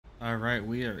All right,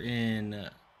 we are in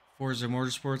Forza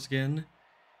Motorsports again,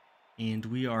 and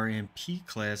we are in P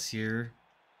class here.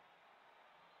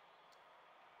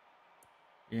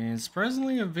 And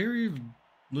surprisingly, a very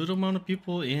little amount of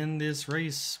people in this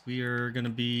race. We are going to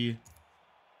be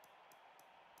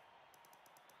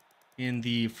in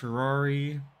the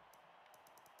Ferrari.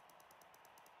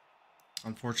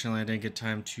 Unfortunately, I didn't get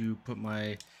time to put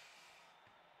my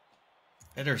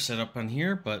header set up on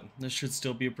here, but this should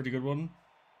still be a pretty good one.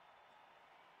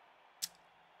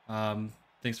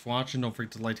 Thanks for watching. Don't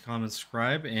forget to like, comment,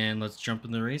 subscribe, and let's jump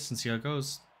in the race and see how it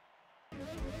goes.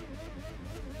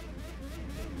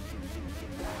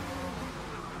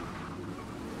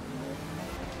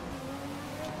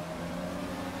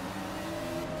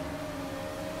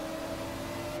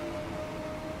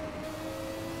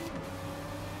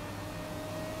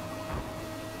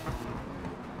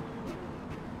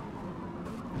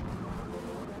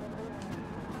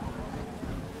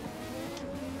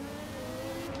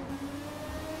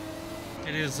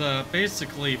 It is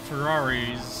basically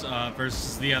Ferraris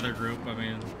versus the other group. I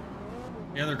mean,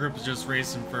 the other group is just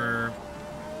racing for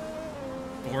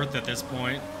fourth at this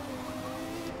point.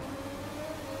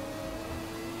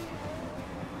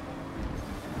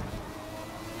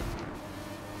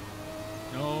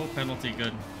 No penalty,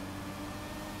 good.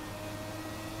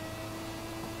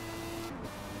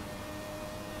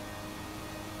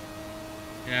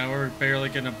 Yeah, we're barely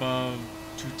getting above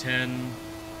 210.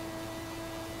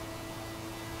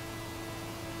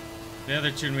 The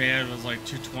other tune we had was like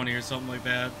 220 or something like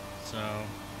that, so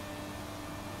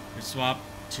we swapped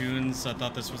tunes. I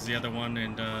thought this was the other one,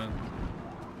 and that's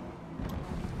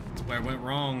where I went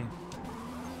wrong.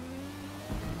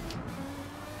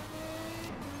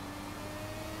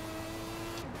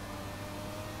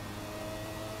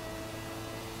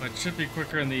 But it should be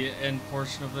quicker in the end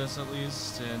portion of this at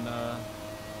least, and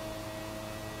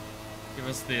give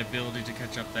us the ability to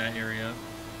catch up that area.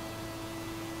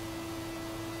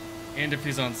 And if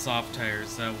he's on soft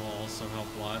tires, that will also help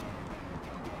a lot.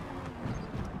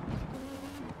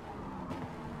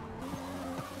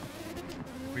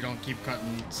 If we don't keep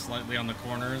cutting slightly on the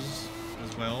corners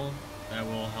as well, that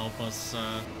will help us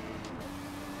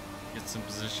get some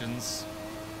positions.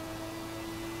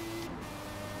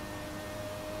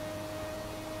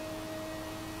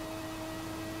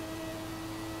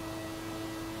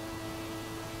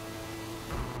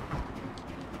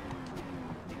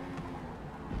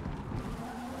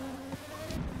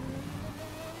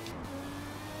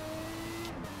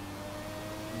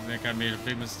 I think I made a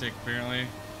big mistake apparently.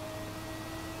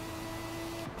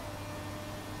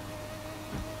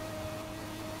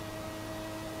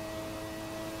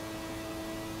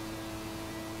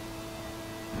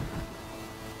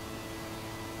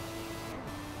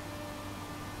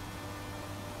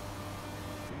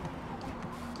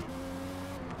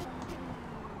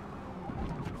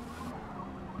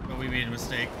 But we made a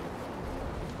mistake.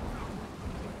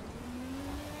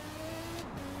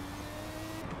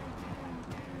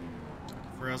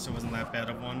 For us, it wasn't that bad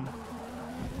of one.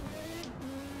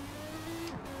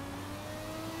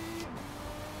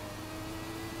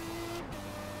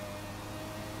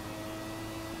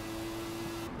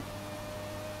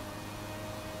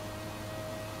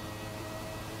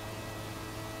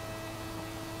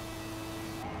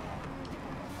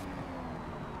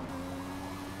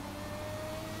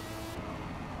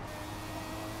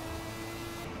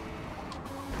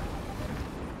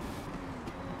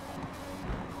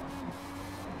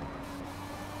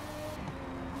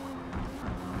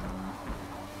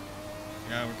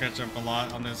 Yeah, we're catching up a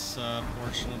lot on this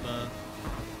portion of the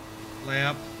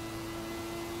lap.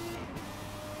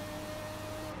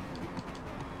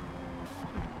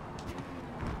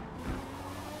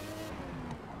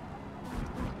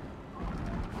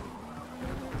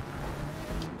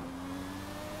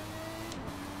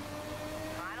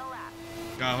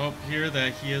 Got hope here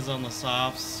that he is on the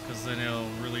softs, because then it'll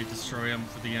really destroy him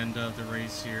for the end of the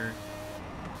race here.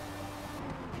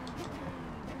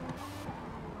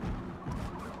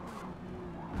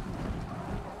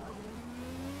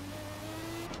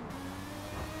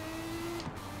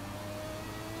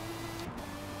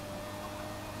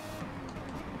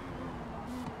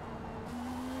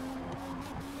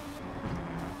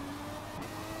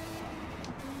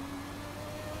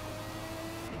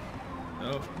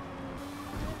 Oh.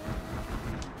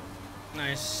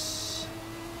 Nice.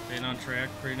 Staying on track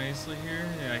pretty nicely here.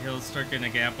 Yeah, he'll start getting a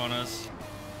gap on us.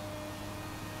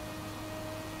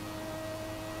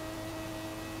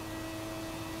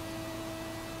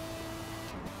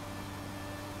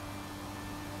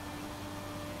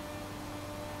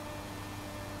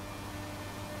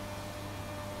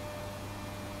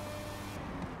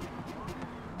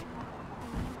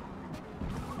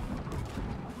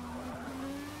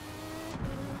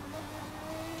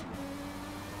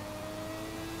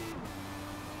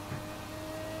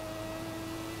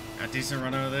 decent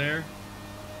run over there.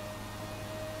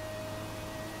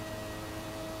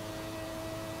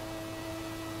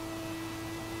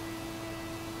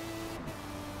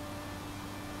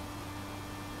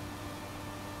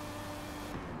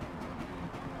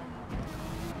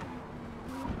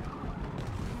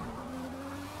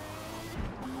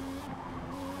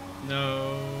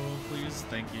 No, please,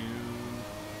 thank you.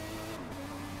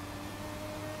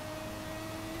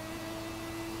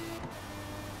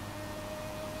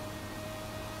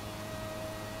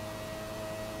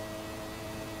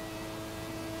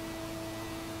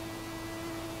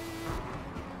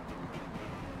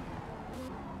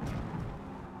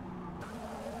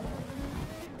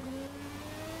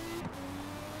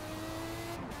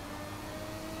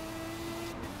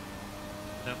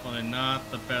 Definitely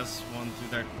not the best one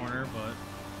through that corner, but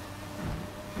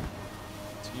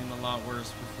it's getting a lot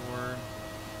worse before.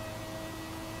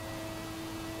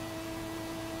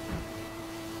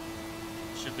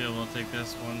 Should be able to take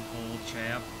this one full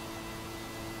chap.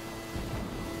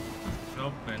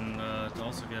 Nope, and to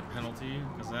also get a penalty,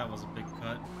 because that was a big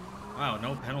cut. Wow,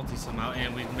 no penalty somehow,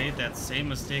 and we've made that same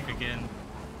mistake again.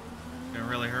 It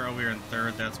really hurt. Oh, we were in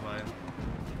third, that's why.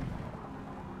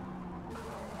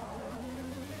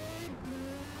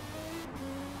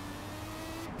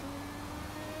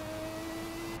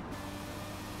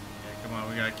 Come on,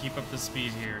 we gotta keep up the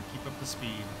speed here. Keep up the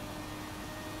speed.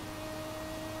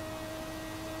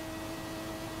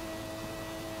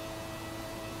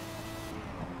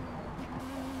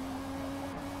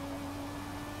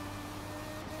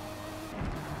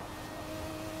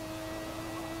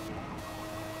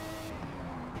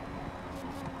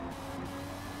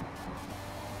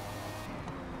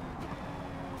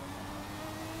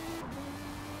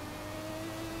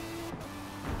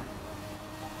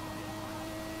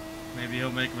 Maybe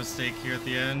he'll make a mistake here at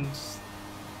the end.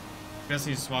 I guess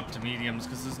he swapped to mediums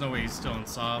because there's no way he's still in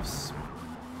softs.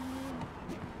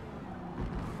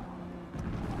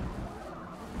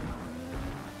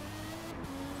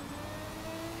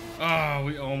 Oh,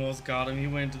 we almost got him. He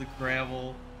went into the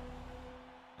gravel.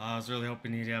 I was really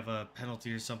hoping he'd have a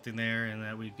penalty or something there and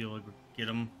that we'd be able to get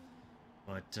him.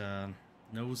 But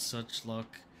no such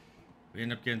luck. We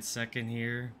end up getting second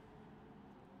here.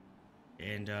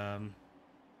 And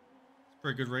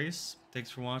pretty good race.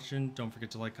 Thanks for watching. Don't forget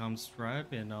to like, comment,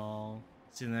 subscribe, and I'll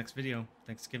see you in the next video.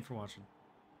 Thanks again for watching.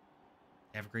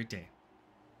 Have a great day.